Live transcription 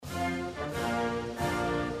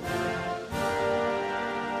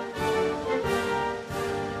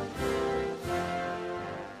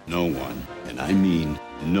No one, and I mean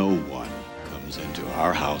no one, comes into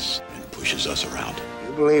our house and pushes us around.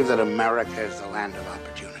 You believe that America is the land of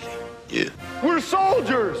opportunity? Yeah. We're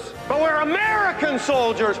soldiers, but we're American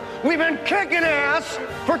soldiers. We've been kicking ass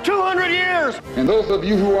for 200 years. And those of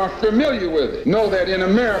you who are familiar with it know that in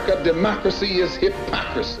America, democracy is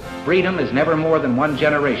hypocrisy. Freedom is never more than one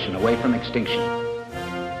generation away from extinction.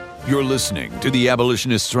 You're listening to the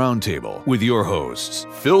Abolitionists Roundtable with your hosts,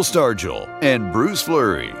 Phil Stargell and Bruce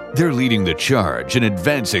Fleury. They're leading the charge in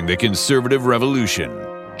advancing the conservative revolution.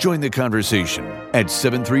 Join the conversation at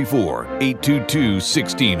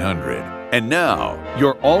 734-822-1600. And now,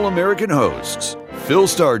 your all-American hosts, Phil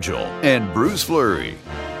Stargell and Bruce Fleury.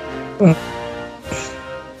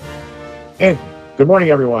 Hey, good morning,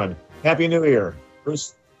 everyone. Happy New Year.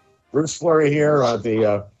 Bruce Fleury here on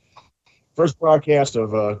the first broadcast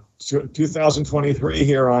of 2023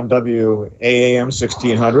 here on WAAM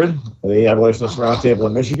 1600, the Abolitionist Roundtable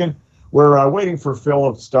in Michigan. We're waiting for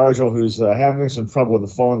Phil Stargell, who's having some trouble with the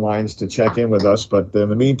phone lines, to check in with us. But in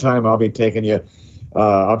the meantime, I'll be taking you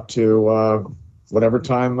up to whatever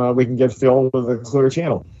time we can get Phil with a clear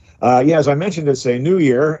channel. As I mentioned, it's a new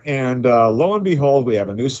year, and lo and behold, we have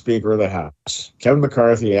a new Speaker of the House, Kevin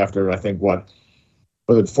McCarthy, after, I think, was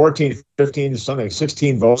it 14, 15, something,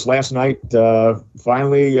 16 votes last night,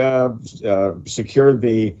 finally secured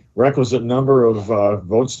the requisite number of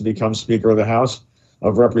votes to become Speaker of the House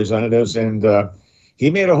of Representatives, and he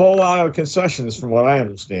made a whole lot of concessions, from what I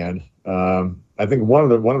understand. I think one of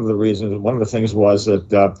the reasons, one of the things was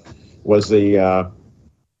that was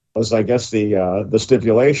I guess the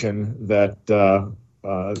stipulation that the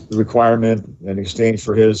requirement in exchange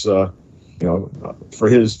for his for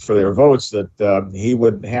their votes, that he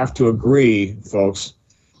would have to agree, folks,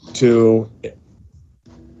 to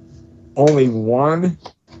only one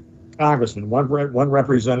congressman, one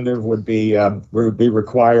representative would be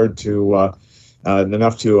required to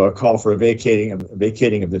enough to call for a vacating of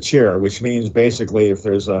the chair, which means basically if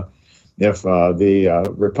the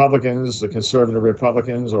Republicans, the conservative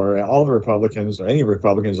Republicans, or all the Republicans, or any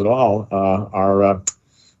Republicans at all,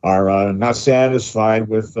 are not satisfied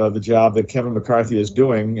with the job that Kevin McCarthy is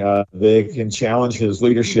doing, they can challenge his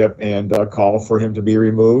leadership and call for him to be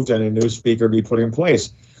removed and a new speaker be put in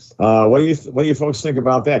place. What do you folks think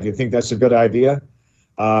about that? Do you think that's a good idea?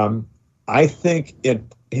 I think it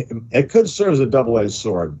could serve as a double-edged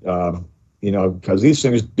sword, because these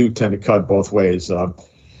things do tend to cut both ways.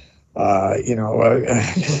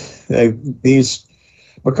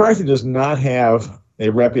 McCarthy does not have a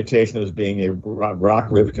reputation as being a rock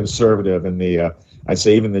rib conservative in the, I'd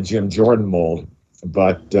say even the Jim Jordan mold,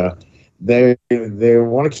 but they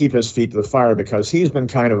want to keep his feet to the fire because he's been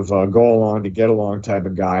kind of a go along to get along type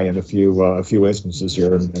of guy in a few instances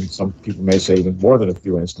here, and some people may say even more than a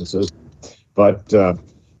few instances. But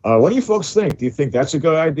what do you folks think? Do you think that's a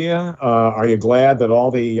good idea? Are you glad that all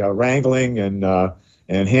the wrangling and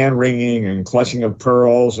hand wringing and clutching of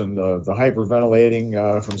pearls and the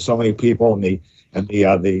hyperventilating from so many people and the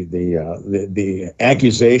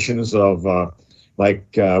accusations of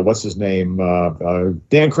what's his name,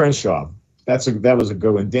 Dan Crenshaw. That was a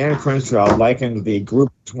good one. Dan Crenshaw likened the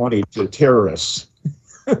Group 20 to terrorists,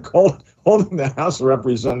 holding the House of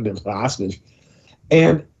Representatives hostage.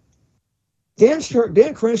 And Dan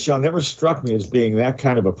Crenshaw never struck me as being that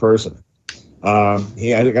kind of a person. I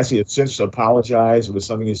guess he had since apologized. It was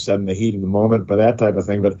something he said in the heat of the moment, but that type of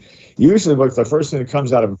thing. But usually, the first thing that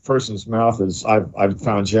comes out of a person's mouth is I've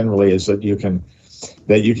found generally is that you can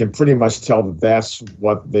pretty much tell that that's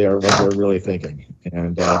what they're really thinking,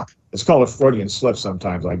 and it's called a Freudian slip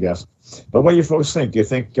sometimes, I guess. But what do you folks think? Do you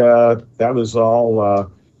think that was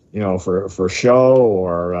all for show,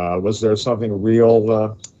 or was there something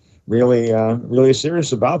really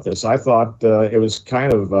serious about this? I thought it was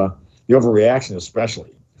kind of the overreaction,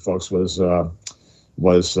 especially, folks, was a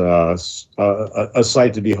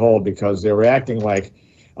sight to behold, because they were acting like,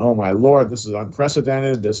 oh my Lord, this is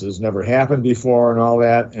unprecedented, this has never happened before, and all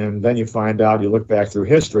that. And then you find out, you look back through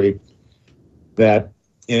history, that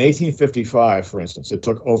in 1855, for instance, it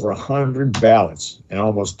took over 100 ballots and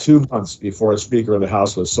almost 2 months before a Speaker of the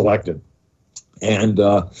House was selected. And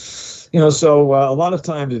so a lot of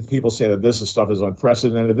times people say that this stuff is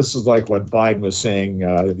unprecedented. This is like what Biden was saying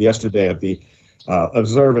yesterday at the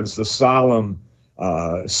observance, the solemn,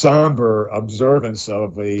 somber observance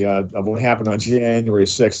of what happened on January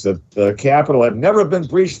 6th, that the Capitol had never been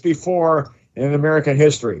breached before in American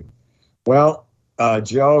history. Well,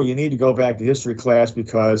 Joe, you need to go back to history class,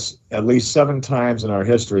 because at least 7 times in our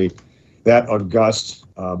history, that august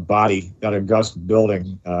body, that august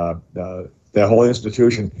building, that whole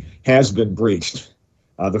institution has been breached.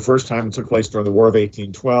 The first time it took place during the War of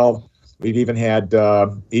 1812. We've even had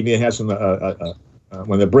some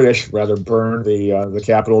when the British rather burned the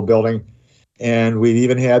Capitol building, and we've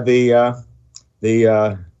even had the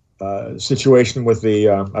situation with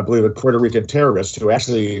I believe, the Puerto Rican terrorists who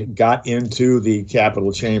actually got into the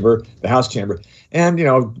Capitol chamber, the House chamber, and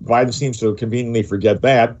Biden seems to conveniently forget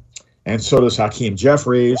that, and so does Hakeem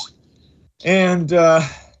Jeffries, and they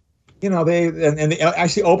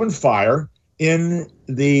actually opened fire in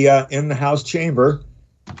the House chamber,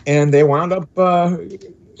 and they wound up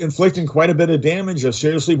inflicting quite a bit of damage,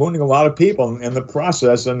 seriously wounding a lot of people in the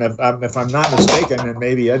process. And if I'm not mistaken, and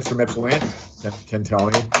maybe Ed from Ypsilanti can tell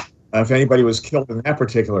me if anybody was killed in that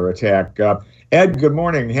particular attack. Ed, good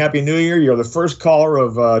morning. Happy New Year. You're the first caller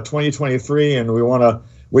of 2023, and we want to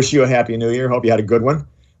wish you a Happy New Year. Hope you had a good one.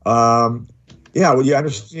 Well, you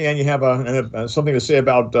understand you have something to say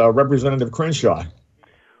about Representative Crenshaw.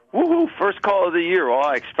 Woohoo! First call of the year. Well,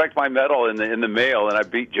 I expect my medal in the mail, and I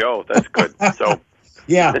beat Joe. That's good. So,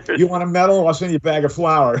 yeah, you want a medal? I'll send you a bag of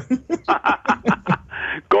flour.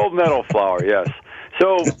 Gold medal flour, yes.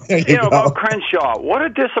 So, about Crenshaw, what a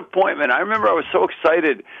disappointment. I remember I was so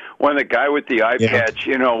excited when the guy with the eye patch,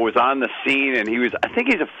 was on the scene, and I think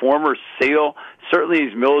he's a former SEAL. Certainly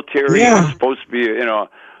he's military. Yeah. He's supposed to be,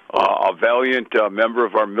 a valiant member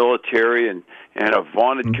of our military and a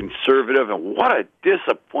vaunted conservative. And what a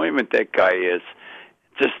disappointment that guy is.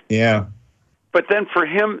 Yeah. But then for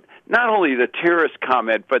him, not only the terrorist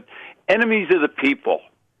comment, but enemies of the people.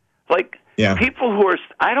 People who are,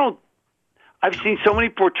 I've seen so many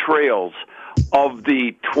portrayals of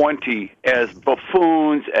the 20 as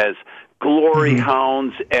buffoons, as glory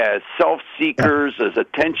hounds, as self-seekers, as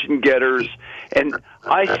attention-getters, and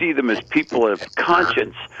I see them as people of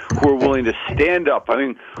conscience who are willing to stand up. I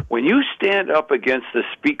mean, when you stand up against the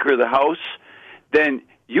Speaker of the House, then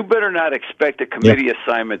you better not expect a committee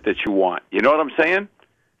assignment that you want. You know what I'm saying?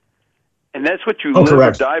 And that's what you live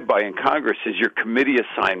or die by in Congress is your committee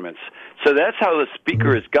assignments. So that's how the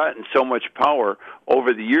Speaker has gotten so much power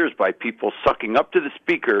over the years, by people sucking up to the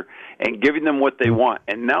Speaker and giving them what they want.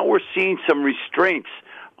 And now we're seeing some restraints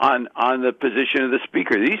on the position of the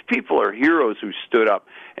Speaker. These people are heroes who stood up.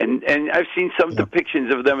 And I've seen some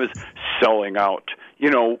depictions of them as selling out.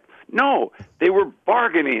 No, they were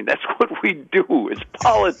bargaining. That's what we do. It's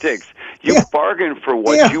politics. You bargain for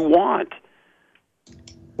what you want.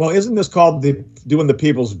 Well, isn't this called doing the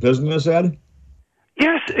people's business, Ed?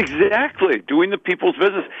 Yes, exactly. Doing the people's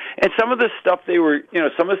business. And some of the stuff they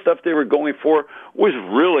were going for was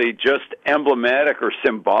really just emblematic or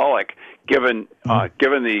symbolic, given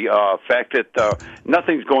the fact that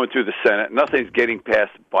nothing's going through the Senate, nothing's getting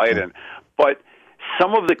past Biden. But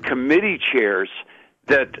some of the committee chairs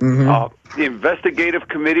that the investigative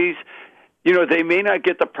committees, they may not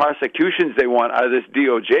get the prosecutions they want out of this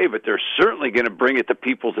DOJ, but they're certainly going to bring it to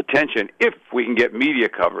people's attention if we can get media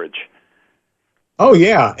coverage. Oh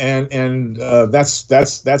yeah, and that's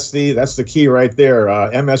the key right there.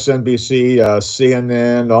 MSNBC,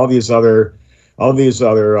 CNN, all these other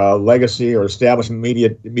legacy or establishment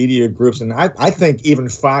media groups, and I think even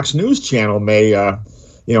Fox News Channel may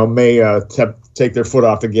take their foot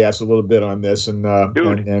off the gas a little bit on this, and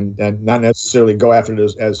not necessarily go after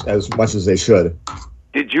it as much as they should.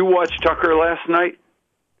 Did you watch Tucker last night?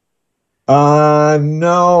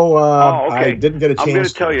 No. Okay. I didn't get a chance. I'm going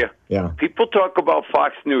to tell you. Yeah. People talk about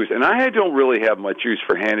Fox News, and I don't really have much use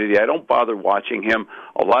for Hannity. I don't bother watching him.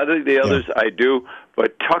 A lot of the others I do,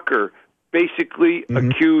 but Tucker basically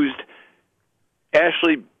accused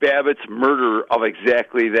Ashley Babbitt's murderer of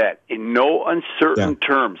exactly that, in no uncertain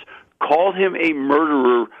terms. Called him a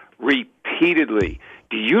murderer repeatedly.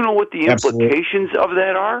 Do you know what the implications of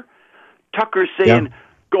that are? Tucker's saying,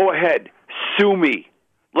 go ahead, sue me.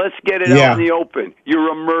 Let's get it out in the open. You're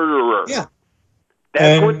a murderer. Yeah.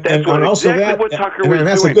 That's what Tucker was doing.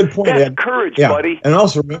 That's a good point, That's Ed. Courage, buddy. And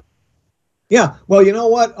also, well, you know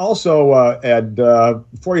what? Also, Ed,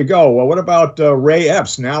 before you go, what about Ray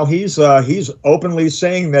Epps? Now he's openly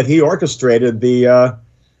saying that he orchestrated the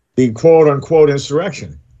quote unquote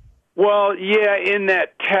insurrection. Well, yeah, in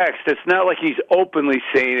that text, it's not like he's openly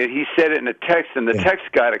saying it. He said it in the text, and the text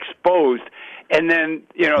got exposed. And then,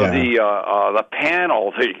 the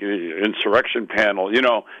panel, the insurrection panel,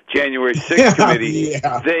 January 6th committee,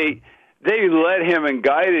 they led him and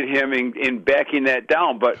guided him in backing that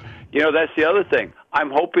down. But, that's the other thing. I'm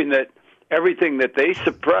hoping that everything that they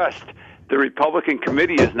suppressed, the Republican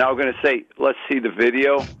committee is now going to say, let's see the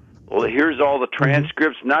video. Well, here's all the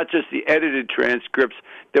transcripts, not just the edited transcripts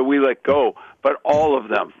that we let go, but all of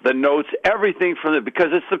them, the notes, everything from it,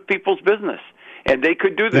 because it's the people's business. And they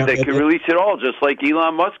could do that. They could release it all, just like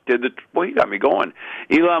Elon Musk did. Well, he got me going.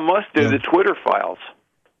 Elon Musk did the Twitter files.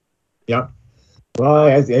 Yeah. Well,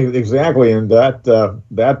 exactly, and that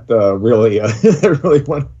really really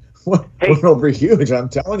went over huge. I'm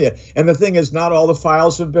telling you. And the thing is, not all the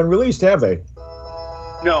files have been released, have they?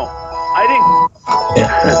 No, I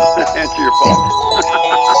didn't answer your phone.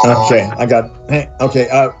 Okay, I got. Okay,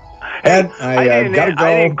 Ed, I gotta go.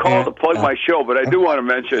 I didn't call to plug my show, but I do want to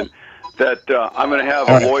mention that I'm going to have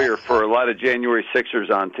a lawyer for a lot of January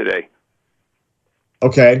 6ers on today.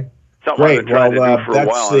 Okay. Something I've been trying to do for a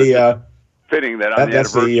while. It's fitting that on the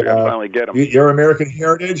anniversary I finally get them. Your American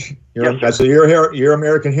Heritage? Yes, sir. Your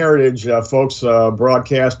American Heritage, folks,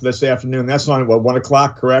 broadcast this afternoon. That's on, 1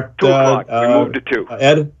 o'clock, correct? 2 o'clock. We moved to 2.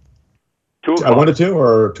 Ed? 2 o'clock. 1 to 2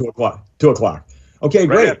 or 2 o'clock? 2 o'clock. Okay,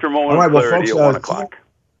 great. Right after Moment of Clarity at 1 o'clock.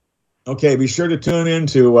 Okay, be sure to tune in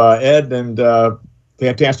to Ed and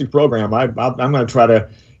fantastic program. I'm going to try to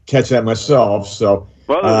catch that myself. So,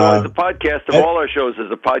 well, there's always a podcast of all our shows.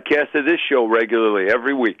 There's a podcast of this show regularly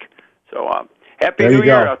every week. So, happy New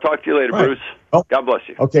Year. I'll talk to you later, Bruce. Oh, God bless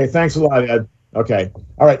you. Okay, thanks a lot, Ed. Okay,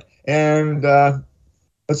 all right. And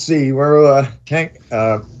let's see, okay.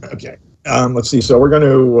 Let's see. So we're going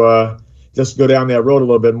to just go down that road a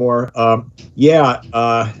little bit more.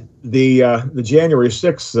 The January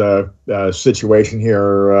 6th situation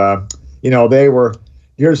here,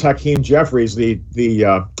 here's Hakeem Jeffries, the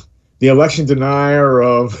election denier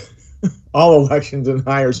of all election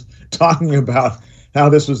deniers, talking about how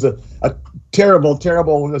this was a terrible,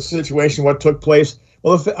 terrible situation, what took place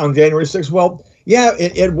on January 6th. Well, yeah,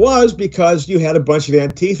 it was, because you had a bunch of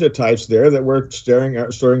Antifa types there that were stirring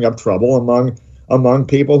up trouble among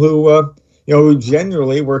people who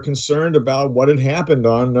genuinely were concerned about what had happened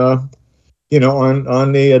during the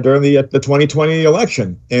 2020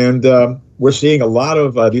 election. And we're seeing a lot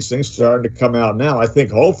of these things starting to come out now. I think,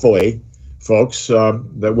 hopefully, folks,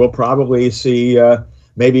 that we'll probably see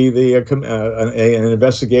maybe an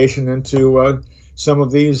investigation into some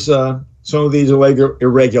of these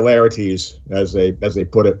irregularities, as they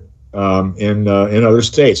put it, in other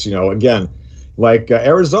states. Again, like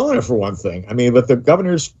Arizona, for one thing. I mean, but the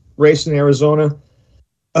governor's race in Arizona,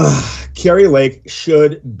 Kerry Lake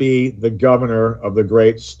should be the governor of the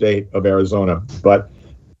great state of Arizona. But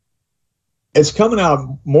it's coming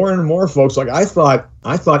out more and more, folks. Like, I thought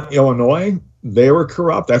Illinois, they were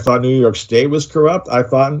corrupt. I thought New York State was corrupt. I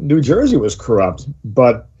thought New Jersey was corrupt.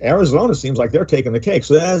 But Arizona seems like they're taking the cake.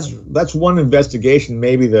 So that's one investigation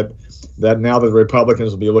maybe that now the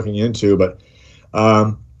Republicans will be looking into. But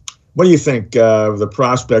what do you think the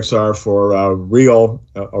prospects are for a real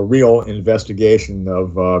investigation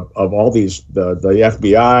of all these, the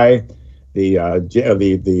FBI, the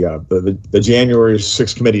January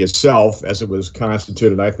 6th committee itself, as it was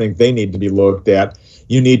constituted? I think they need to be looked at.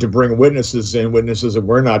 You need to bring witnesses that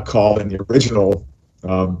were not called in the original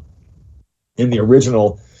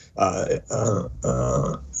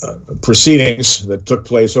proceedings that took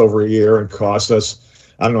place over a year and cost us,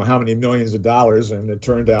 I don't know how many millions of dollars. And it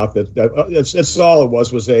turned out that it's all it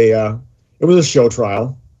was a show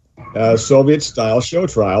trial, Soviet-style show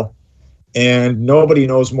trial. And nobody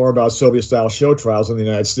knows more about Soviet-style show trials in the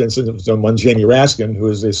United States than one Jamie Raskin, who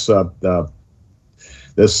is this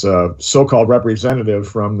so-called representative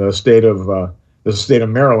from the state of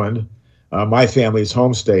Maryland, my family's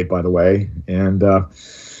home state, by the way. And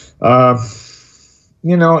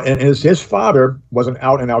and his father was an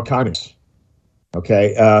out-and-out communist.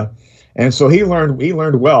 Okay, and so he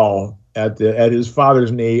learned well at his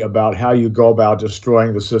father's knee about how you go about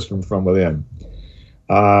destroying the system from within.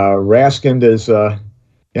 Raskin is,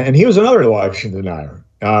 and he was another election denier.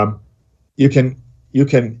 You can,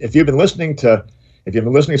 if you've been listening to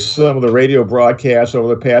some of the radio broadcasts over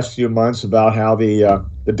the past few months about how the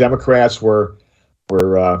Democrats were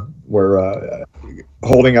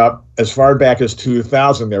holding up as far back as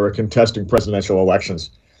 2000, they were contesting presidential elections.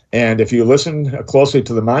 And if you listen closely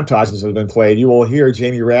to the montages that have been played, you will hear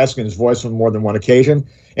Jamie Raskin's voice on more than one occasion,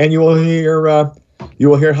 and you will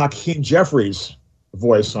hear Hakeem Jeffries'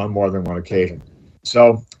 voice on more than one occasion.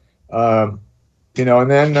 So, and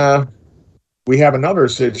then we have another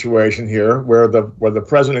situation here where the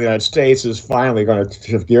president of the United States is finally going to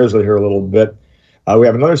shift gears here a little bit. We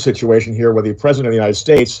have another situation here where the president of the United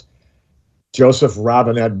States, Joseph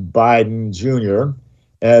Robinette Biden Jr.,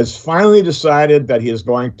 has finally decided that he is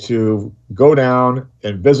going to go down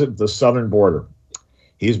and visit the southern border.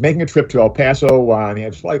 He's making a trip to El Paso.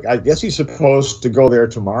 I guess he's supposed to go there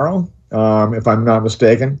tomorrow, if I'm not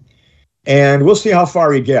mistaken. And we'll see how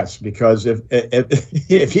far he gets, because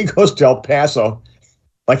if he goes to El Paso,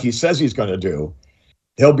 like he says he's going to do,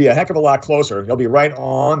 he'll be a heck of a lot closer. He'll be right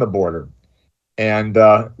on the border, and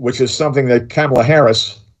which is something that Kamala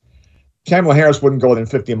Harris wouldn't go within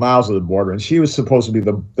 50 miles of the border, and she was supposed to be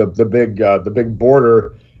the big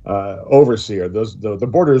border overseer, the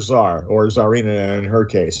border czar, or czarina in her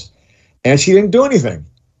case, and she didn't do anything,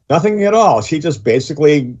 nothing at all. She just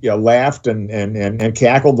basically laughed and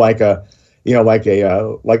cackled like a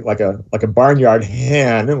barnyard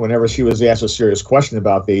hen whenever she was asked a serious question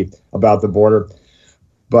about the border.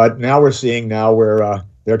 But now we're seeing where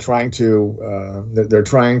they're trying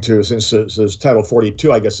to since Title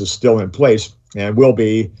 42, I guess, is still in place and will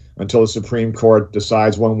be until the Supreme Court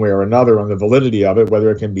decides one way or another on the validity of it,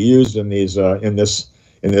 whether it can be used in these in this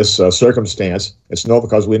circumstance. It's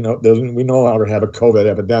because we no longer have a COVID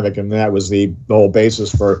epidemic, and that was the whole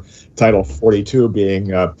basis for Title 42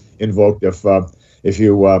 being invoked. If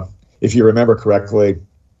you remember correctly,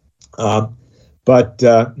 but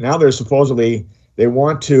now they're supposedly they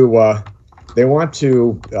want to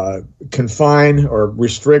confine or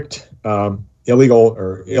restrict illegal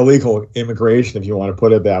immigration, if you want to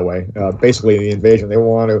put it that way. Basically, the invasion. They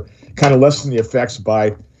want to kind of lessen the effects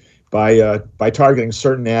by targeting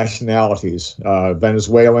certain nationalities,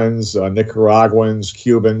 Venezuelans, Nicaraguans,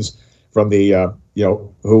 Cubans, from the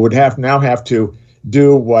who would have to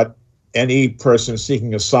do what any person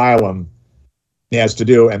seeking asylum has to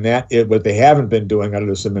do, and what they haven't been doing under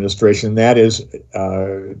this administration, that is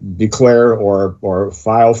declare or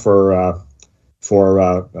file for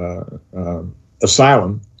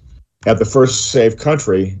asylum at the first safe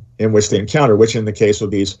country in which they encounter, which in the case of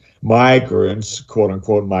these migrants, quote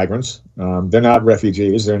unquote migrants, they're not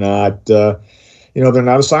refugees, they're not they're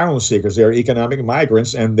not asylum seekers, they're economic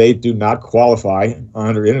migrants, and they do not qualify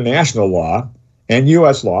under international law and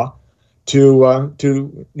U.S. law to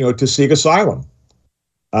seek asylum.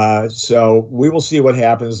 So we will see what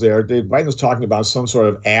happens there. Biden's talking about some sort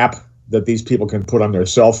of app that these people can put on their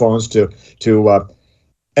cell phones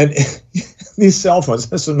and these cell phones,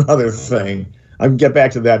 that's another thing. I can get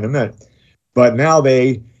back to that in a minute. But now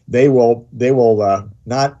they will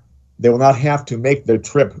not have to make their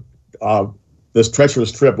trip, this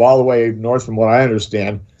treacherous trip all the way north, from what I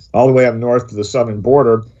understand, all the way up north to the southern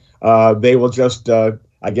border. They will just, I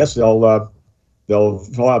guess they'll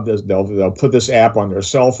put this app on their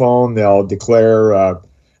cell phone. They'll declare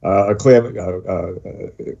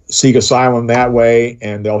seek asylum that way,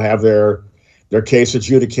 and they'll have their case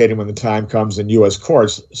adjudicated when the time comes in U.S.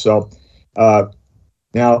 courts. So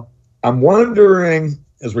now I'm wondering,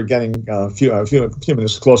 as we're getting a few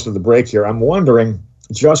minutes close to the break here, I'm wondering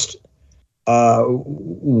just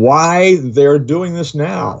why they're doing this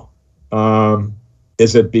now.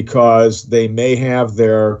 Is it because they may have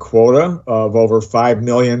their quota of over 5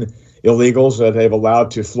 million illegals that they've allowed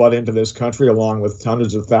to flood into this country, along with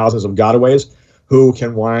hundreds of thousands of gotaways who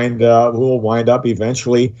will wind up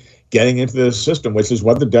eventually getting into the system, which is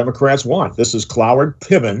what the Democrats want? This is Cloward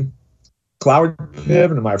Piven,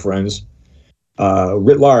 my friends,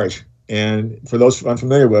 writ large. And for those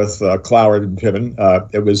unfamiliar with Cloward and Piven,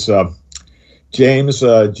 it was James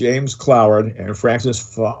Cloward and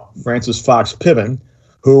Francis Fox Piven,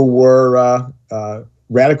 who were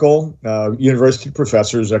radical university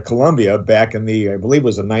professors at Columbia back in I believe it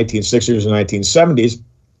was the 1960s and 1970s,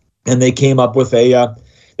 and they came up with a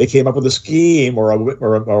scheme or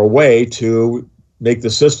a way to make the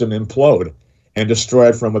system implode and destroy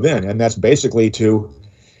it from within, and that's basically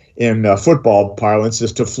in football parlance,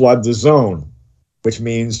 is to flood the zone, which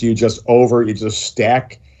means you just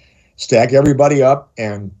stack everybody up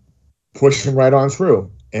and push them right on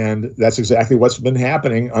through. And that's exactly what's been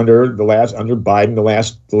happening under Biden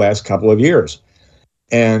the last couple of years.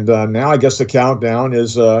 And now I guess the countdown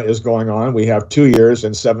is going on. We have 2 years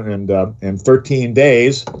and 13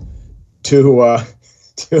 days to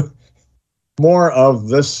more of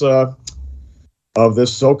this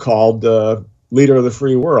so-called leader of the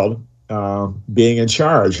free world being in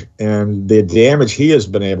charge, and the damage he has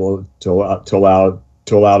been able to allow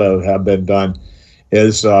to have been done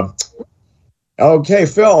is. Okay,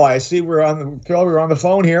 Phil, I see we're on the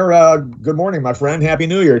phone here. Good morning, my friend. Happy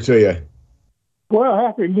New Year to you. Well,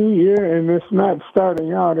 Happy New Year, and it's not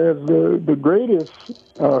starting out as the greatest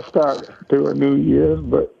start to a New Year's,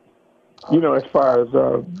 but as far as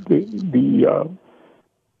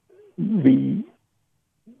the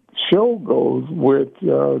show goes, with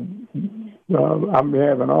I'm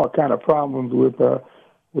having all kind of problems with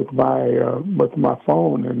my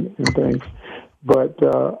phone and things, but.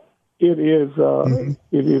 It is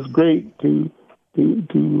great to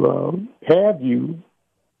have you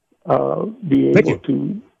be able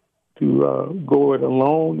to go it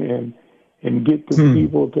alone and get the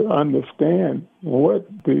people to understand what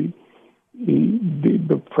the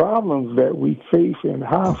problems that we face and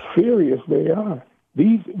how serious they are.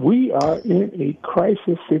 We are in a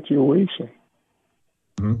crisis situation,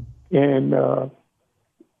 and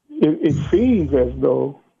it seems as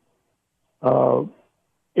though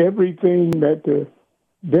everything that the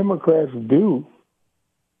Democrats do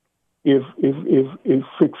is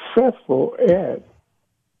successful at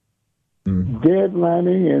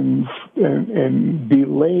deadlining and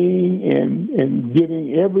delaying and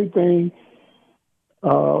getting everything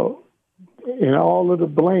and all of the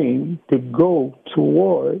blame to go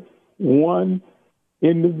toward one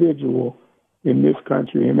individual in this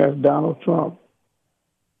country, and that's Donald Trump.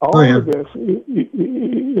 All of this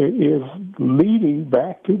is leading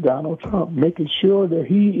back to Donald Trump, making sure that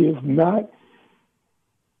he is not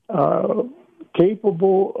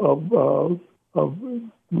capable of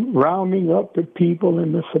rounding up the people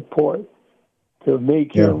and the support to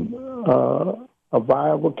make him a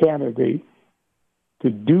viable candidate to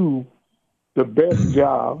do the best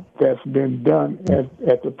job that's been done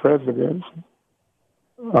at the president's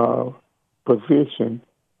position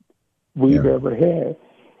we've ever had.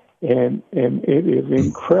 And it is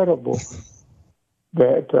incredible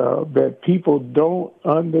that people don't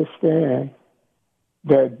understand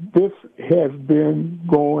that this has been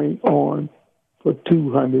going on for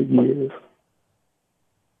 200 years.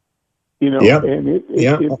 You know, and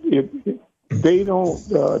they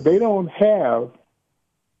don't have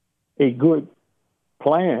a good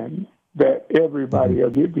plan that everybody will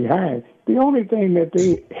get behind. The only thing that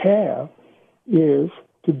they have is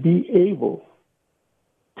to be able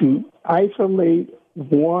to isolate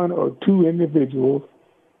one or two individuals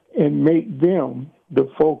and make them the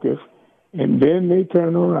focus, and then they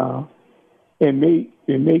turn around and they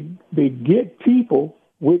get people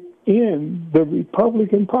within the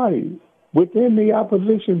Republican Party, within the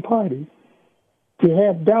opposition party, to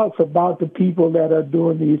have doubts about the people that are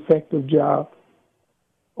doing the effective job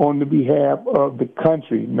on the behalf of the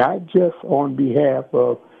country, not just on behalf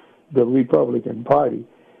of the Republican Party,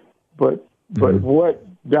 but what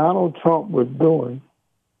Donald Trump was doing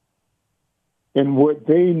and what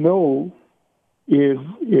they know is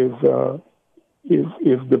the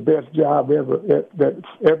best job that's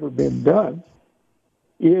ever been done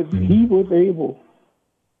is he was able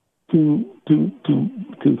to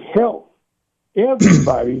help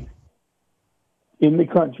everybody in the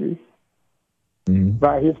country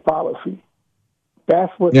by his policy.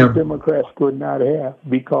 That's what the Democrats could not have,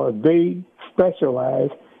 because they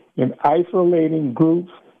specialize in isolating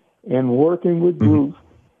groups and working with groups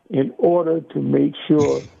in order to make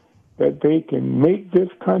sure that they can make this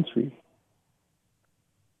country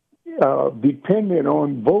dependent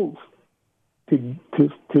on votes in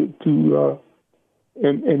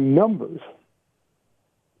numbers.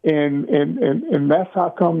 And that's how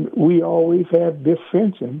come we always have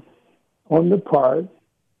dissension on the part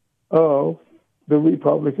of the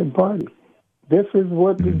Republican Party. This is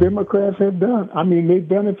what the Democrats have done. I mean, they've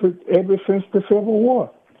done it ever since the Civil War.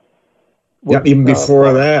 Even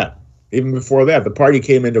before that. Even before that, the party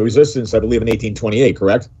came into existence, I believe, in 1828,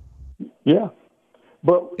 correct? Yeah.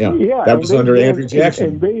 But that was under Andrew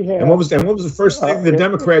Jackson. And what was the first thing the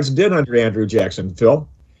Democrats did under Andrew Jackson, Phil?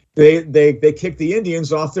 They kicked the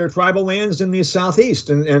Indians off their tribal lands in the southeast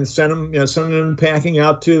and sent them packing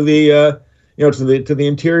out to the to the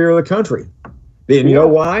interior of the country. And you know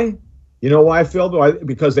why? You know why, Phil?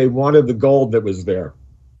 Because they wanted the gold that was there.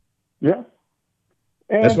 Yeah.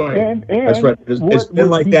 That's right. That's right. It's been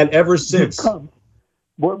like that ever since.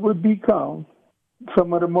 What would become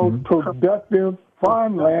some of the most productive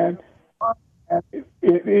farmland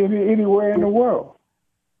anywhere in the world?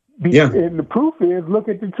 And the proof is, look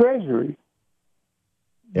at the Treasury.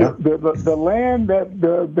 Yeah. The land that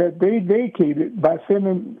they vacated by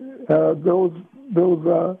sending those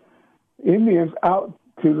Indians out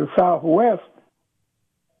to the Southwest,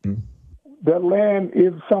 that land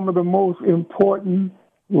is some of the most important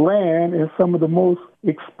land and some of the most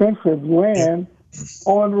expensive land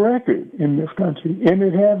on record in this country, and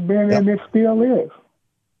it has been, and it still is.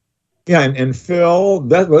 Yeah, and Phil,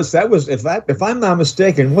 that was if I'm not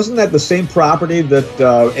mistaken, wasn't that the same property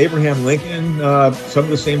that Abraham Lincoln, some of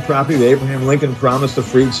the same property that Abraham Lincoln promised to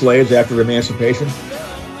freed slaves after emancipation?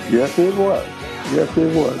 Yes, it was. Yes,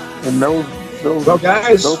 it was. And those well,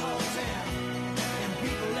 guys.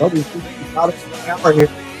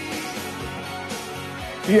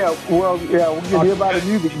 Yeah, well, we can hear about the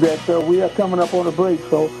music that we are coming up on a break.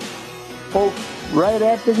 So, folks, right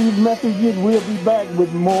after these messages, we'll be back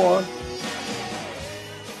with more.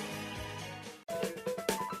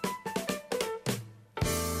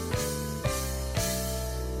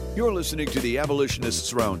 You're listening to the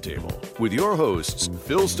Abolitionists Roundtable with your hosts,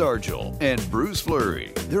 Phil Stargell and Bruce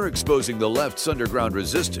Fleury. They're exposing the left's underground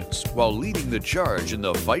resistance while leading the charge in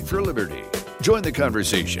the fight for liberty. Join the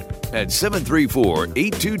conversation at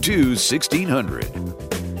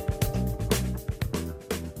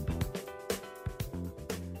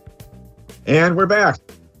 734-822-1600. And we're back.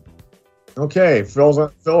 Okay, Phil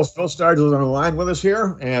Stargell is on the line with us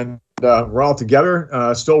here, and we're all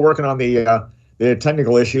together, still working on the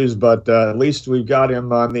technical issues, but at least we've got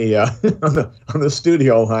him on the on the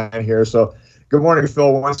studio line here. So, good morning,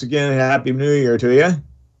 Phil. Once again, Happy New Year to you.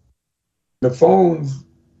 The phones,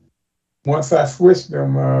 once I switched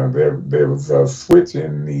them, there was a switch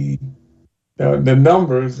in the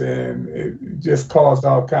numbers, and it just caused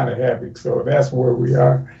all kind of havoc. So that's where we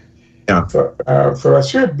are. Yeah. So I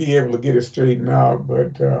should be able to get it straightened out,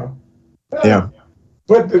 but yeah.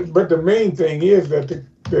 But the main thing is that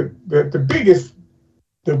the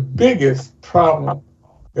biggest problem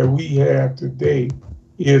that we have today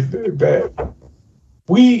is that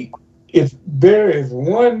if there is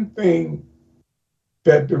one thing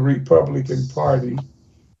that the Republican Party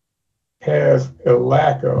has a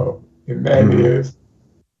lack of, and that is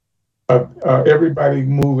everybody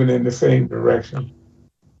moving in the same direction.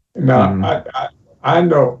 Now, I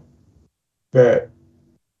know that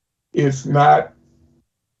it's not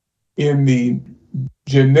in the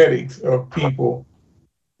genetics of people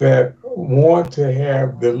that want to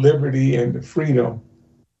have the liberty and the freedom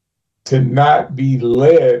to not be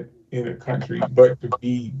led in a country, but to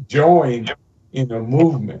be joined in a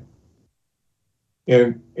movement.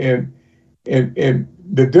 And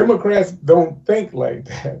the Democrats don't think like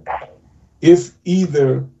that. It's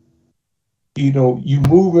either, you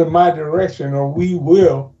move in my direction or we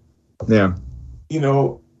will,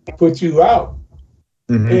 put you out.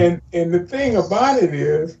 And the thing about it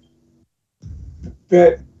is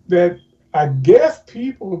that I guess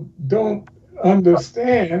people don't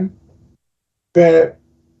understand that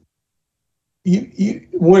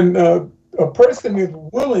when a person is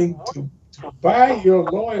willing to buy your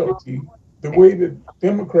loyalty the way the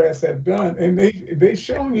Democrats have done, and they've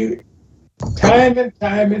shown you time and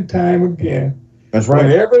time and time again, that's right.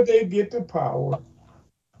 Whenever they get to power,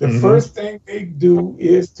 the first thing they do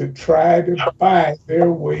is to try to buy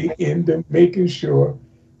their way into making sure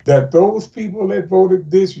that those people that voted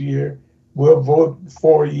this year will vote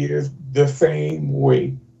 4 years the same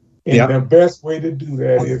way. And the best way to do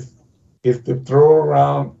that is to throw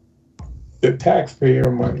around the taxpayer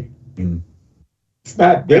money. It's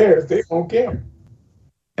not theirs; they don't care.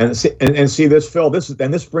 And see this, Phil.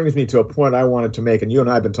 This brings me to a point I wanted to make, and you and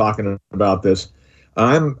I have been talking about this.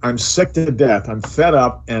 I'm sick to death. I'm fed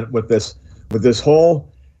up, and with this whole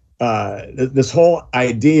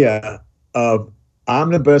idea of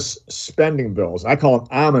omnibus spending bills. I call them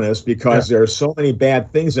ominous because there are so many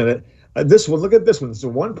bad things in it. Look at this one. It's a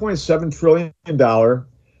 $1.7 trillion,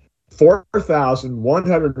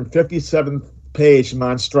 4,157 page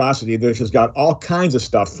monstrosity. There's just got all kinds of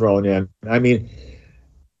stuff thrown in. I mean,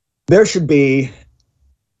 there should be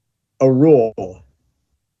a rule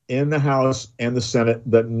in the House and the Senate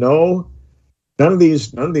that none of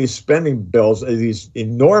these spending bills, these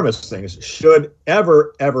enormous things, should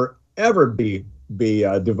ever be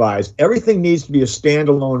devised. Everything needs to be a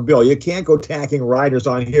standalone bill. You can't go tacking riders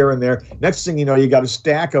on here and there. Next thing you know, you got a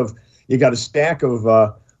stack of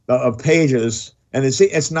pages, and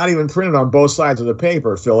it's not even printed on both sides of the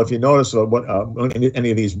paper, Phil. If you notice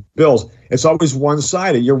any of these bills, it's always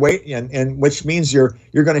one-sided. You're waiting, and which means you're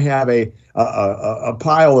going to have a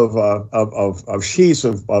pile of sheets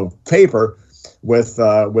of paper with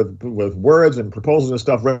words and proposals and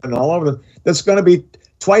stuff written all over them. That's going to be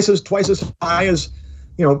twice as high as,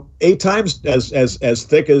 8 times as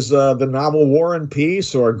thick as the novel War and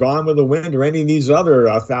Peace or Gone with the Wind or any of these other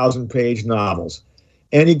 1,000-page novels.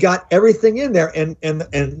 And you got everything in there, and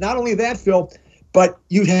not only that, Phil, but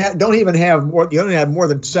you don't have more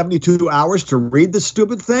than 72 hours to read the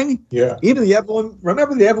stupid thing. Yeah. Even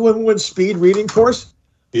remember the Evelyn Wood speed reading course?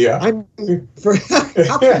 Yeah. How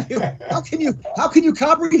can you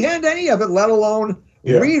comprehend any of it, let alone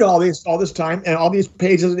read all this time and all these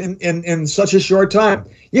pages in such a short time?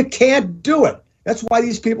 You can't do it. That's why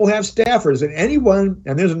these people have staffers.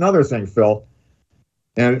 And there's another thing, Phil.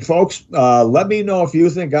 And folks, let me know if you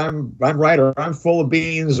think I'm right or I'm full of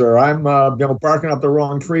beans or I'm barking up the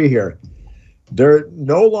wrong tree here.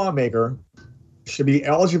 No lawmaker should be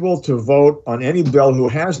eligible to vote on any bill who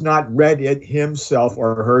has not read it himself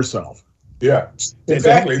or herself. Yeah,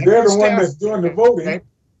 exactly. They're the one that's doing the voting. Okay.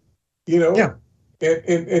 Yeah.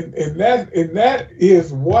 And that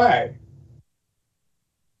is why.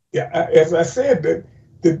 Yeah, as I said,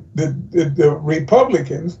 the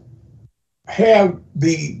Republicans have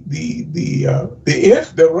the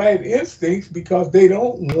right instincts because they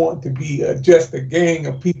don't want to be just a gang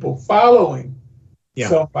of people following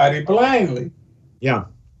somebody blindly. Yeah.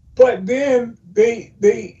 But then they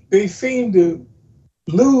seem to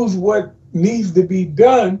lose what needs to be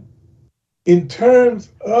done in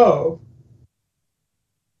terms of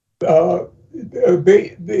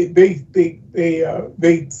they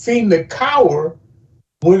seem to cower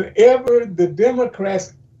whenever the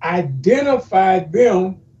Democrats identified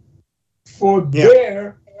them for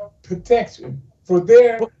their protection, for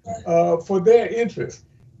their interest.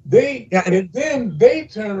 And then they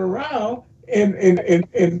turn around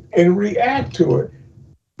and react to it.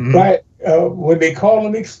 Mm-hmm. But when they call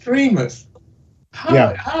them extremists,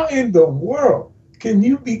 how in the world can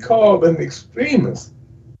you be called an extremist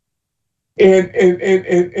and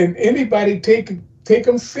anybody take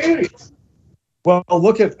them serious? Well,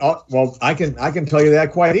 look at I can tell you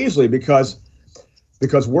that quite easily because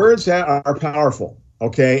words are powerful,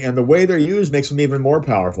 okay, and the way they're used makes them even more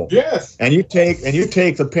powerful. Yes. And you take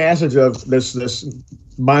the passage of this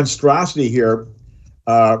monstrosity here,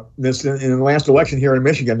 this in the last election here in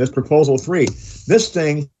Michigan, this Proposal 3. This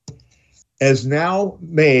thing is now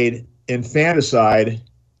made infanticide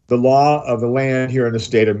the law of the land here in the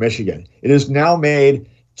state of Michigan. It is now made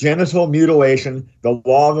genital mutilation the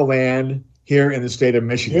law of the land here in the state of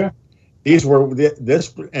Michigan. Yeah. These were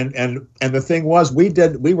this and the thing was we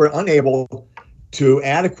were unable to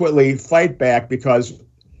adequately fight back because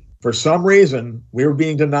for some reason we were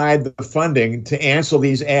being denied the funding to answer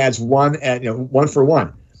these ads one for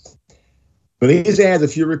one. But these ads,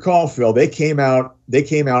 if you recall, Phil, they came out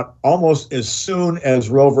almost as soon as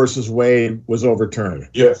Roe versus Wade was overturned.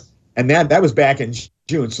 Yes. And that was back in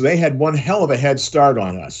June. So they had one hell of a head start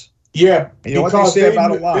on us. Yeah. And you know what they say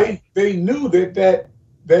about a lie? They knew that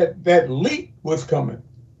leak was coming.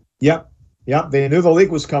 Yep. They knew the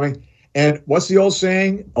leak was coming. And what's the old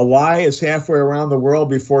saying? A lie is halfway around the world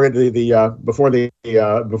before the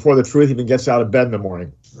truth even gets out of bed in the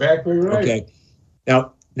morning. Exactly right. Okay.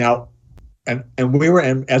 Now, and we were,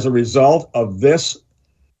 and as a result of this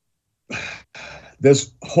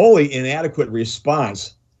wholly inadequate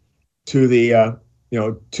response to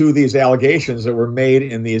to these allegations that were made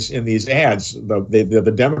in these ads,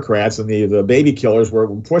 the Democrats and the baby killers were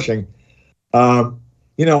pushing,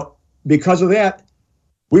 because of that,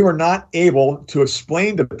 we were not able to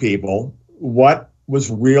explain to people what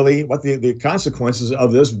the consequences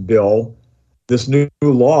of this bill, this new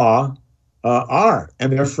law, are,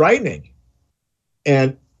 and they're frightening.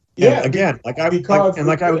 And again, the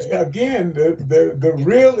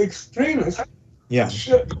real extremists,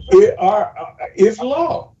 is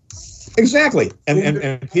law. Exactly, and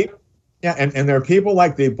there are people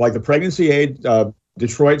like the Pregnancy Aid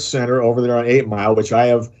Detroit Center over there on 8 Mile, which I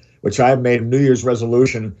have made a New Year's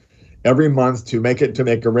resolution every month to make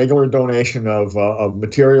a regular donation of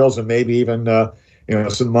materials and maybe even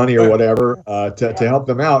some money or whatever to help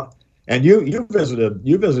them out. And you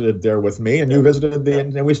visited there with me, and you visited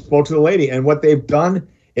and we spoke to the lady. And what they've done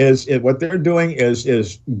is what they're doing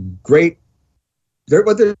is great.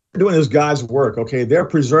 What they're doing is God's work. Okay, they're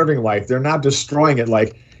preserving life. They're not destroying it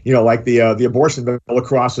like the abortion bill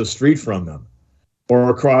across the street from them, or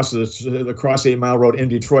across 8 Mile Road in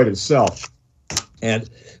Detroit itself. And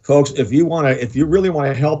folks, if you really want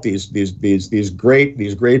to help these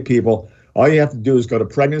great people, all you have to do is go to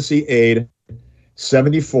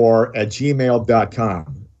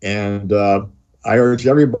pregnancy-aid74@gmail.com. And I urge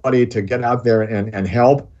everybody to get out there and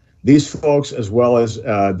help these folks, as well as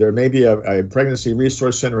there may be a pregnancy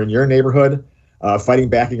resource center in your neighborhood fighting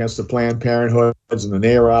back against the Planned Parenthoods and the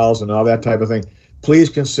NARALs and all that type of thing. Please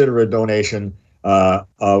consider a donation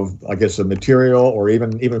of, I guess, a material or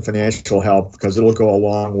even financial help, because it'll go a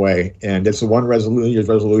long way. And it's the one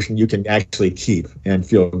resolution you can actually keep and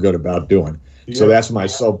feel good about doing. Yeah. So that's my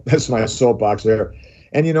soapbox there.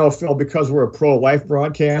 And Phil, because we're a pro-life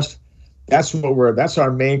broadcast, that's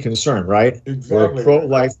our main concern, right? Exactly. We're a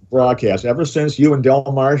pro-life broadcast. Ever since you and Del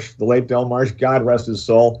Marsh, the late Del Marsh, God rest his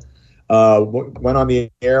soul, went on the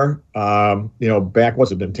air, back,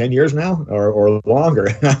 what's it been, 10 years now or longer?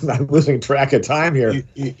 I'm losing track of time here.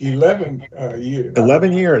 11 years.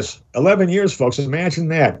 11 years. 11 years, folks. Imagine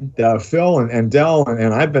that. Phil and Del,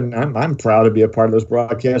 and I'm proud to be a part of this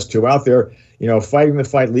broadcast too, out there, fighting the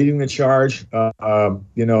fight, leading the charge,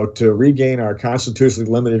 to regain our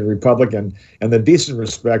constitutionally limited republic and the decent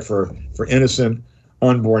respect for innocent,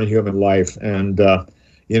 unborn human life. And,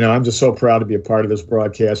 I'm just so proud to be a part of this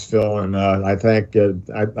broadcast, Phil, and I thank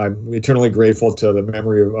I'm eternally grateful to the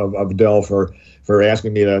memory of Del for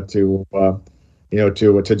asking me to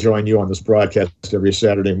to join you on this broadcast every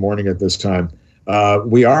Saturday morning at this time.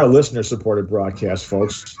 We are a listener-supported broadcast,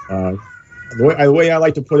 folks. The way I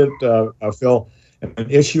like to put it, Phil,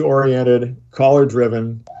 an issue-oriented,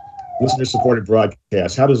 caller-driven, listener-supported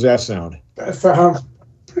broadcast. How does that sound? That sounds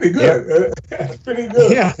pretty good. Yeah. That's pretty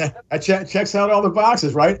good. Yeah, that checks out all the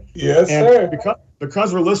boxes, right? Yes, sir.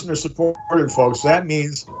 Because we're listener-supported, folks, that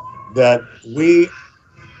means that we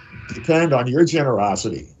depend on your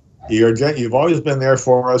generosity. You've always been there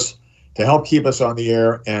for us to help keep us on the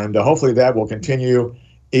air, and hopefully that will continue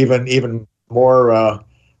even more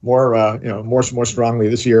strongly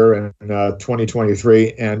this year in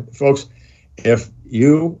 2023. And folks, if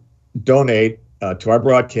you donate to our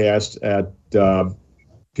broadcast at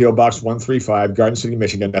P.O. Box 135, Garden City,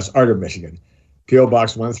 Michigan, that's Ardor, Michigan. P.O.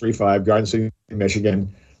 Box 135, Garden City,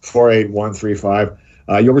 Michigan, 48135.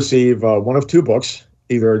 You'll receive one of two books,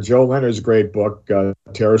 either Joe Leonard's great book,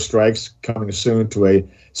 Terror Strikes, coming soon to a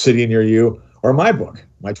city near you, or my book,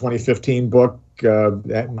 my 2015 book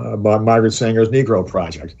about Margaret Sanger's Negro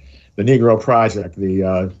Project. The Negro Project,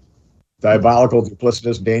 the diabolical,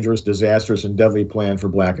 duplicitous, dangerous, disastrous, and deadly plan for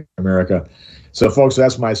Black America. So, folks,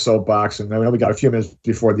 that's my soapbox, and I know we got a few minutes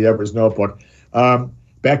before the Evers Notebook.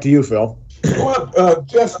 Back to you, Phil. Well,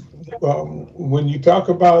 just when you talk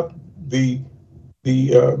about the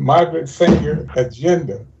Margaret Sanger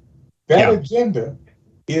agenda, that agenda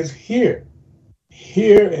is here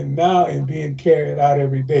and now, and being carried out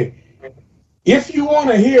every day. If you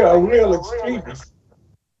want to hear a real extremist,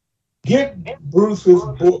 get Bruce's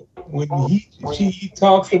book when he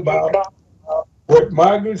talks about what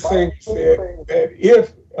Margaret Sanger said, that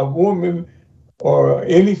if a woman or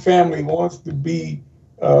any family wants to be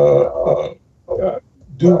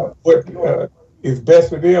do what is best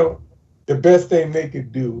for them, the best thing they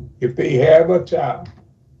could do if they have a child,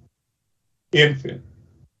 infant,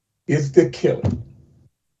 is to kill it.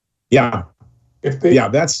 Yeah.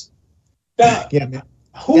 That's now, man.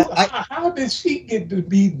 How did she get to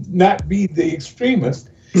not be the extremist?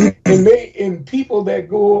 and people that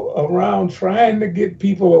go around trying to get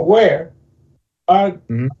people aware are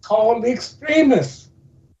called extremists.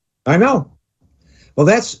 I know. Well,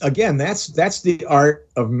 that's the art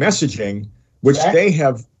of messaging, which they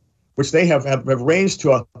have raised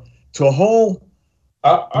to a whole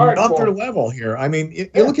another level here. I mean, you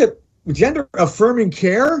look at gender affirming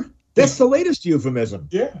care. That's the latest euphemism.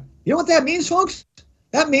 Yeah. You know what that means, folks?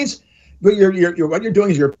 That means what you're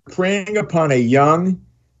doing is you're preying upon a young,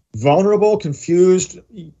 vulnerable, confused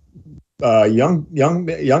young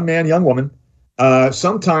man, young woman,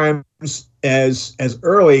 sometimes as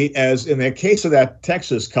early as in the case of that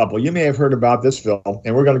Texas couple. You may have heard about this, Phil,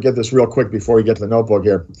 and we're going to get this real quick before we get to the notebook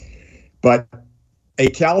here. But a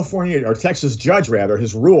California or Texas judge, rather,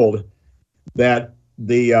 has ruled that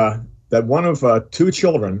that one of two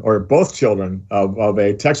children, or both children of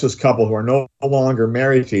a Texas couple who are no longer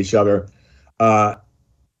married to each other, are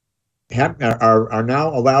now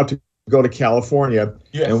allowed to go to California,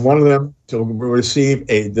 and one of them to receive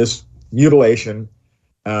this mutilation,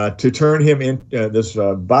 to turn him in this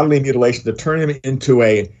bodily mutilation, to turn him into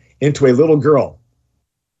a little girl.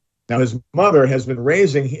 Now his mother has been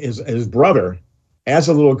raising his brother as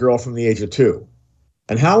a little girl from the age of 2,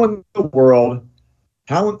 and how in the world?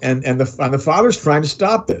 And the father's trying to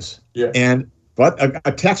stop this. Yeah. But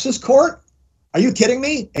a Texas court? Are you kidding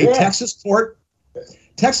me? Texas court?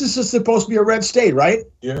 Texas is supposed to be a red state, right?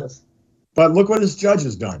 Yes. But look what this judge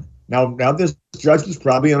has done. Now this judge is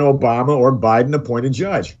probably an Obama or Biden appointed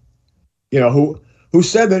judge, who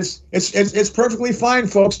said that it's perfectly fine,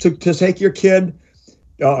 folks, to take your kid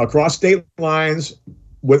across state lines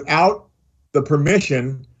without the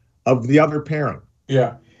permission of the other parent.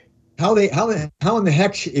 Yeah. How in the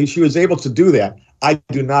heck she was able to do that, I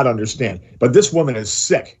do not understand. But this woman is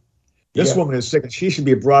sick. This woman is sick, and she should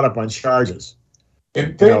be brought up on charges.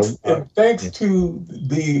 And thanks to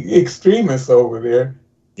the extremists over there,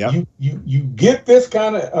 you get this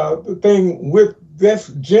kind of thing with this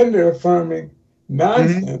gender affirming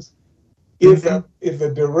nonsense. Is a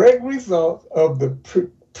direct result of the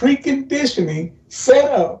preconditioning set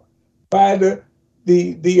up by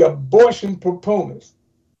the abortion proponents.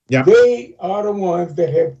 Yeah. They are the ones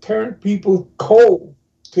that have turned people cold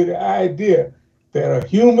to the idea that a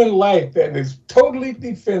human life that is totally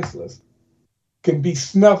defenseless can be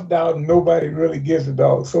snuffed out and nobody really gives a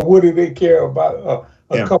dog. So what do they care about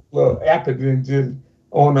a couple of appendages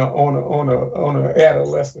on a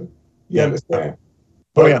adolescent? You understand?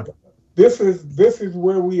 But this is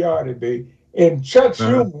where we are today. And Chuck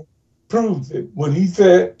Schumer proves it when he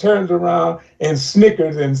turns around and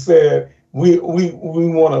snickers and said, we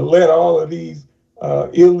want to let all of these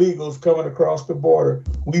illegals coming across the border.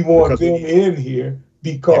 We want them in here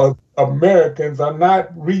because Americans are not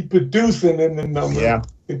reproducing in the number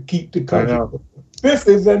to keep the country. This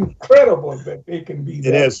is incredible that they can be.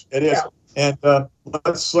 It is. And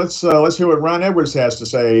let's hear what Ron Edwards has to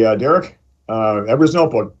say. Derek, Edwards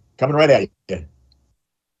Notebook coming right at you.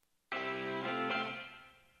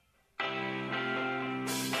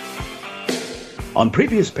 On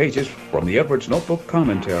previous pages from the Edwards Notebook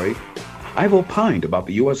commentary, I've opined about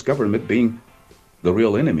the U.S. government being the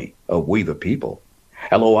real enemy of we the people.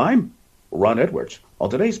 Hello, I'm Ron Edwards. On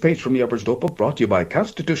today's page from the Edwards Notebook, brought to you by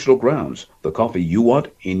Constitutional Grounds, the coffee you want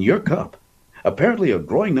in your cup. Apparently, a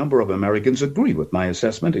growing number of Americans agree with my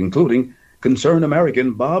assessment, including concerned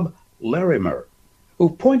American Bob Larimer, who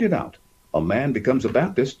pointed out a man becomes a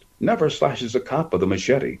Baptist, never slashes a cop with a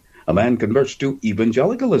machete. A man converts to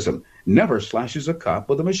evangelicalism, never slashes a cop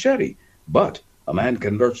with a machete. But a man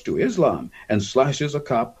converts to Islam and slashes a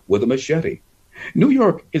cop with a machete. New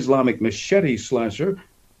York Islamic machete slasher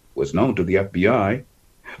was known to the FBI,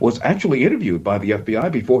 was actually interviewed by the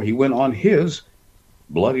FBI before he went on his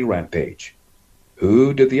bloody rampage.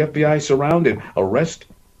 Who did the FBI surround and arrest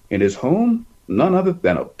in his home? None other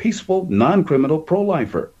than a peaceful, non-criminal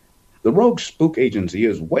pro-lifer. The rogue spook agency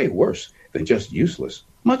is way worse than just useless,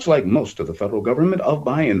 much like most of the federal government of,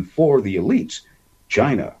 by, and for the elites.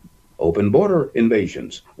 China, open border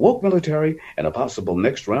invasions, woke military, and a possible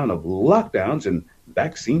next round of lockdowns and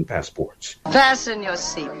vaccine passports. Fasten your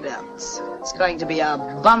seatbelts. It's going to be a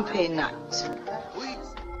bumpy night.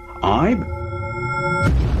 I'm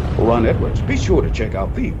Ron Edwards. Be sure to check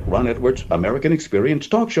out the Ron Edwards American Experience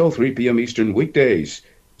Talk Show, 3 p.m. Eastern weekdays.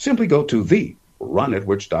 Simply go to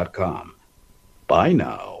theronedwards.com. Bye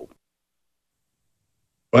now.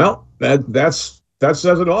 Well, that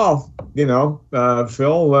says it all. You know,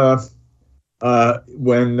 Phil.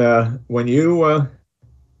 When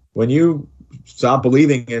you stop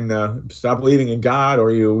believing in God,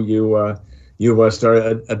 or you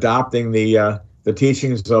start adopting the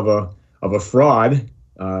teachings of a fraud,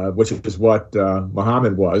 which is what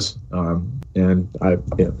Muhammad was, and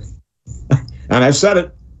I've said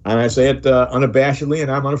it, and I say it unabashedly, and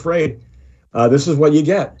I'm unafraid. This is what you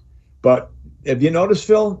get. But have you noticed,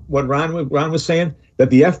 Phil, what Ron was saying?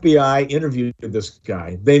 That the FBI interviewed this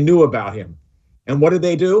guy. They knew about him. And what did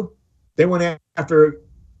they do? They went after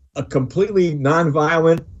a completely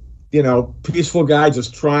nonviolent, peaceful guy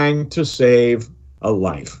just trying to save a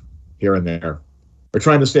life here and there. Or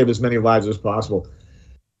trying to save as many lives as possible.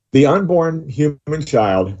 The unborn human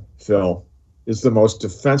child, Phil, is the most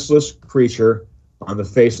defenseless creature on the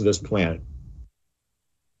face of this planet.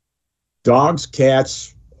 Dogs,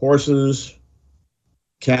 cats, horses,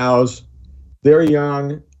 cows, their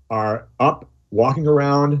young are up, walking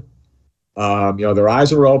around. Their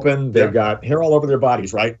eyes are open. They've got hair all over their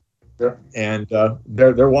bodies, right? Yeah. And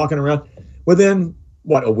they're walking around. Within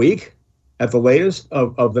a week at the latest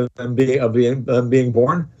of them being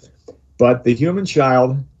born. But the human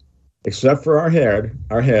child, except for our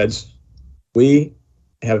heads, we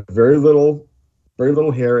have very little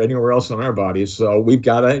hair anywhere else on our bodies. So we've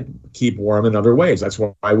got to keep warm in other ways. That's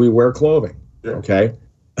why we wear clothing. Yeah. Okay.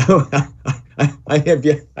 I have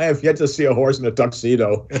yet to see a horse in a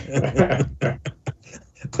tuxedo,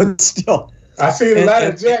 but still, I see a lot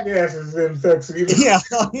of jackasses in tuxedos. Yeah,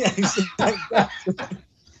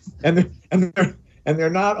 and they're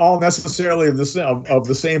not all necessarily of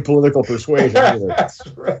the same political persuasion either. That's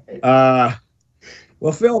right.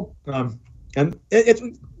 Well, Phil, and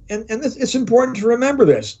it's important to remember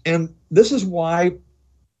this, and this is why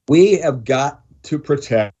we have got to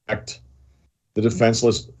protect the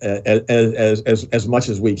defenseless as much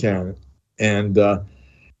as we can. And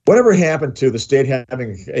whatever happened to the state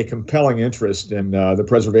having a compelling interest in the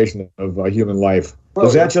preservation of human life?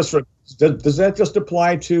 Does that just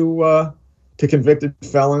apply to convicted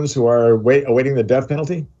felons who are awaiting the death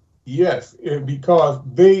penalty? Yes, because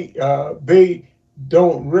they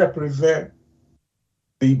don't represent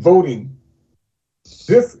the voting.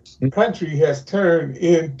 This country has turned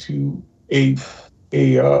into a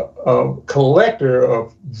collector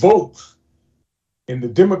of votes, and the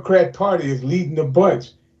Democrat Party is leading the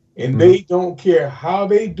bunch, and they don't care how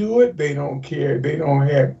they do it. They don't care. They don't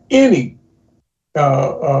have any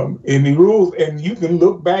rules, and you can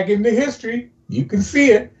look back into history. You can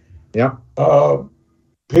see it. Yeah.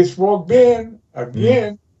 Pitchfork Ben,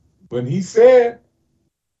 again, when he said,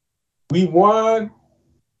 we won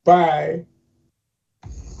by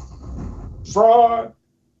fraud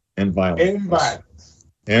and violence.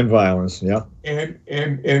 And violence, yeah.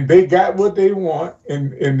 And they got what they want,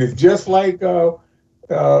 and it's just like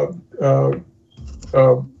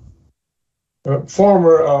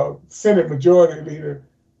former Senate Majority Leader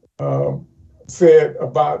said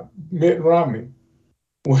about Mitt Romney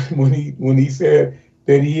when he said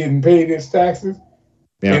that he hadn't paid his taxes.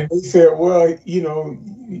 Yeah. And they said, well, you know,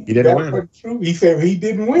 he didn't win. Wasn't true. He said he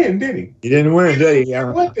didn't win, did he? He didn't win, did he?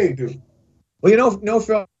 Yeah. What they do? Well, you know,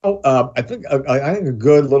 Phil, I think a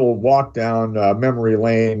good little walk down memory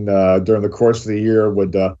lane during the course of the year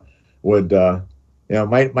would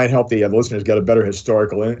might help the listeners get a better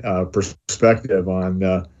historical perspective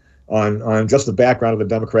on just the background of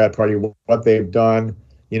the Democrat Party, what they've done,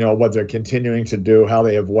 you know, what they're continuing to do, how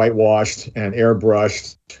they have whitewashed and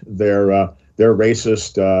airbrushed their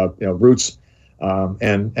racist roots,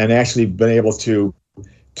 and actually been able to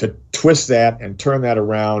twist that and turn that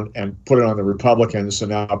around and put it on the Republicans. So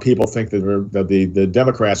now people think that the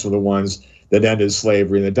Democrats were the ones that ended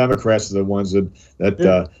slavery, and the Democrats are the ones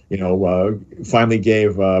that finally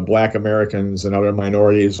gave Black Americans and other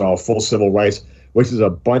minorities all full civil rights, which is a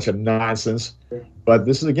bunch of nonsense. But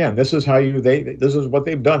this is what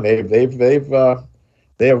they've done. They have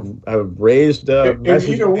raised. And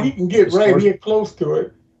we can get right here close to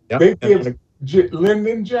it. Yep. They give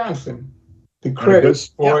Lyndon Johnson the credit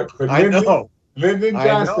for it. I know. Lyndon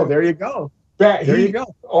Johnson. I know. There you go. You go.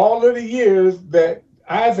 All of the years that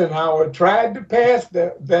Eisenhower tried to pass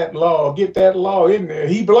that law, get that law in there,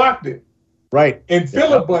 he blocked it. Right. And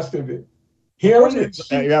filibustered it.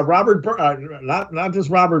 Robert Byrd, not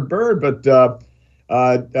just Robert Byrd, but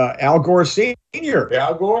Al Gore Sr.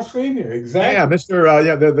 Al Gore Sr. Exactly. Yeah,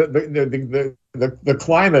 Mr. The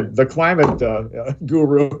climate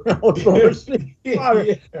guru. Al Gore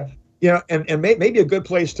Sr. Yeah, and maybe a good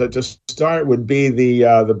place to start would be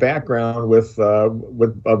the background with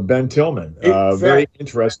Ben Tillman. Exactly. Very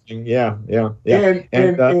interesting. Yeah. And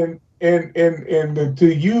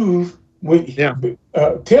to use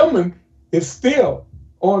Tillman is still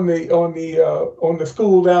on the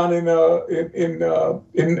school down in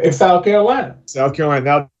South Carolina. South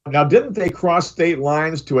Carolina. Now, didn't they cross state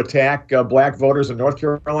lines to attack black voters in North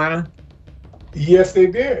Carolina? Yes, they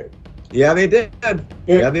did. Yeah, they did.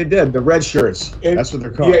 They did. The red shirts. That's what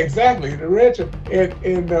they're called. Yeah, exactly. The red shirts.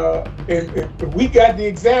 And we got the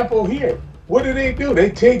example here. What do? They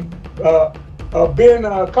take Ben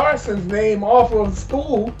Carson's name off of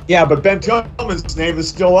school. Yeah, but Ben Tillman's name is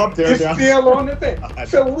still up there. It's still on the thing.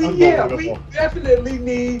 So we definitely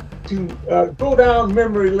need to go down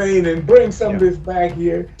memory lane and bring some of this back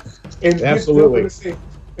here. And absolutely.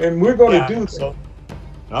 And we're going to do that.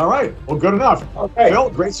 All right. Well, good enough. Okay. Phil,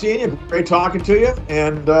 great seeing you. Great talking to you.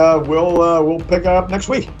 And we'll pick up next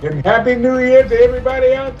week. And Happy New Year to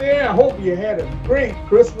everybody out there. I hope you had a great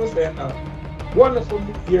Christmas and a wonderful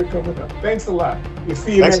new year coming up. Thanks a lot. We'll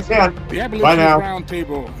see you next time. The Abolitionist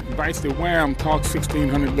Roundtable invites the Wham Talk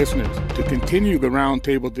 1600 listeners to continue the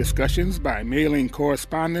roundtable discussions by mailing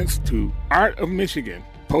correspondence to Art of Michigan,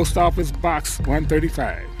 Post Office Box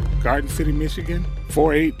 135, Garden City, Michigan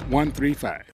 48135.